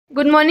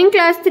Good morning,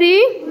 class 3.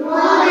 Good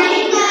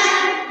morning,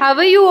 ma'am. How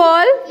are you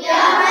all?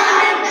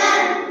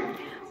 Yeah,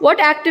 What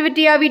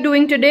activity are we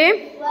doing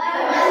today?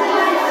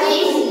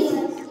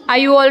 Are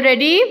you all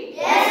ready?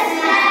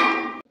 yes,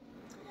 ma'am.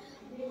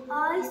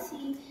 I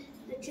see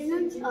the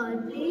children are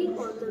playing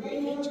on the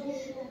beach,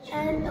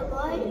 and a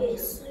boy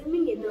is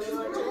swimming in the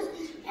water,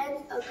 and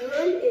a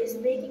girl is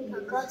making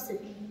a castle.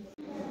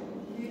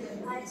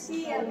 I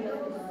see a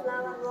blue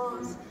flower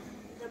vase.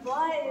 The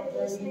boy is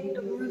listening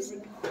to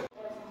music.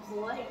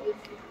 Boy is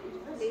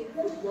playing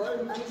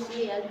football. I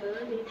see a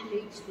girl is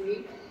playing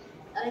swing.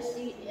 I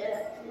see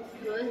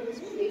a girl is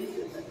playing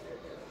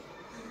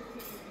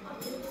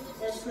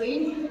the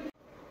swing.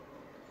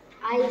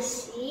 I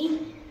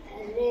see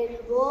a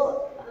rainbow,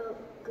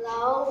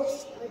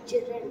 clouds,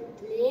 children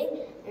play,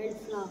 and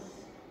flower.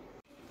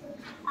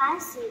 I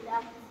see the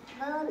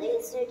girl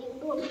is reading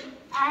book.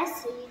 I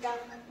see the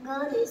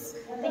girl is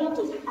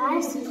painting.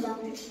 I see the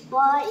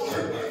boy is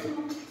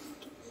playing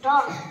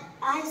dog.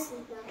 I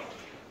see the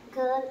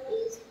girl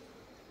is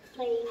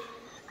playing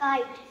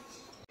kite.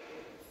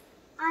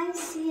 I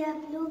see a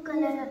blue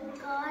color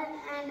car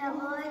and a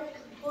boy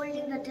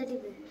holding a teddy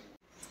bear.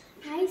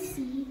 I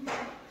see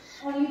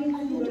a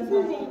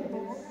beautiful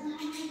rainbow,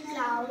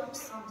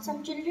 clouds,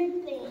 some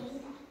children playing,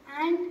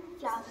 and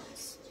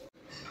flowers.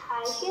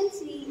 I can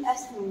see a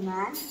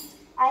snowman.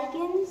 I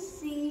can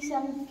see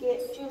some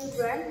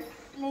children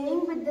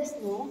playing with the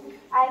snow.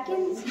 I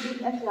can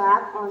see a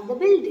clock on the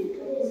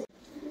building.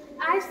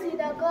 I see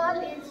the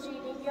girl is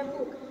reading a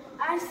book.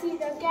 I see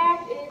the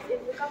cat is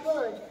in the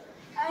cupboard.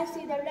 I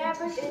see the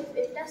rabbit is in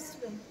the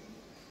dustbin.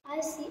 I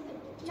see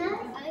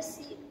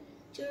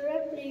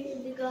children playing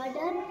in the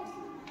garden.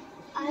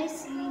 I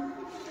see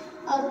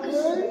a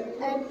girl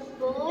and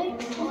boy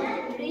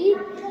on the tree.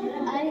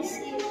 I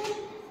see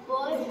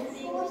boy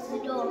playing with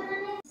the dog.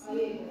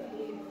 Playing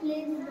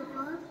in the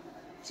park.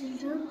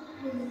 Children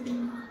playing in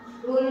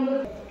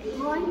the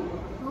park.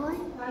 Boy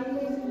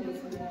playing in the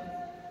foot.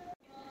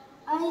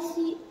 I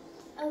see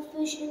a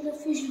fish in the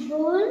fish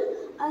bowl.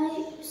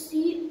 I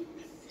see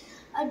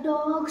a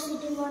dog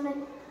sitting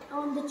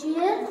on the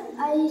chair.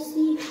 I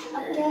see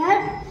a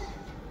cat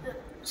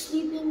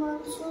sleeping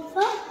on the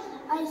sofa.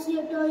 I see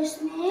a toy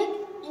snake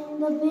in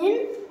the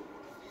bin.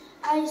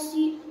 I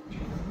see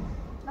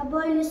a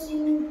boy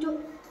listening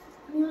to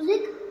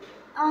music.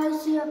 I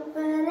see a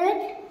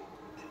parrot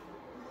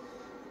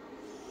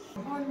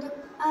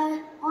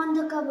on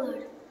the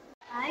cupboard.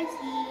 I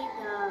see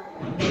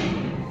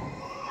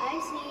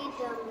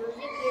the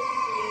music is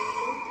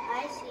playing.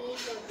 I see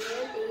the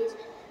girl is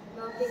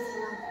mopping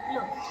the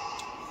floor.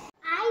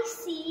 I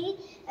see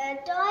a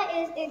toy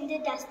is in the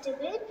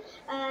dustbin.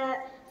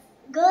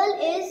 Girl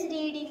is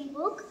reading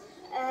book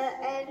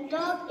and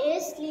dog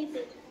is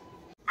sleeping.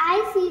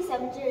 I see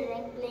some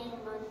children playing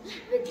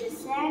with the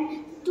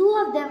sand. Two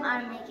of them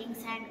are making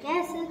sand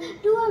castle.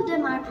 Two of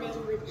them are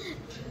playing with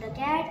the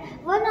cat.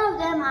 One of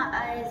them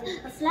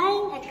is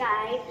flying a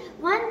kite.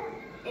 One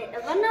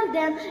of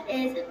them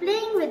is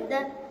playing with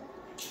the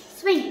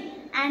swing,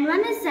 and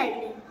one is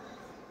cycling.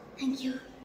 Thank you.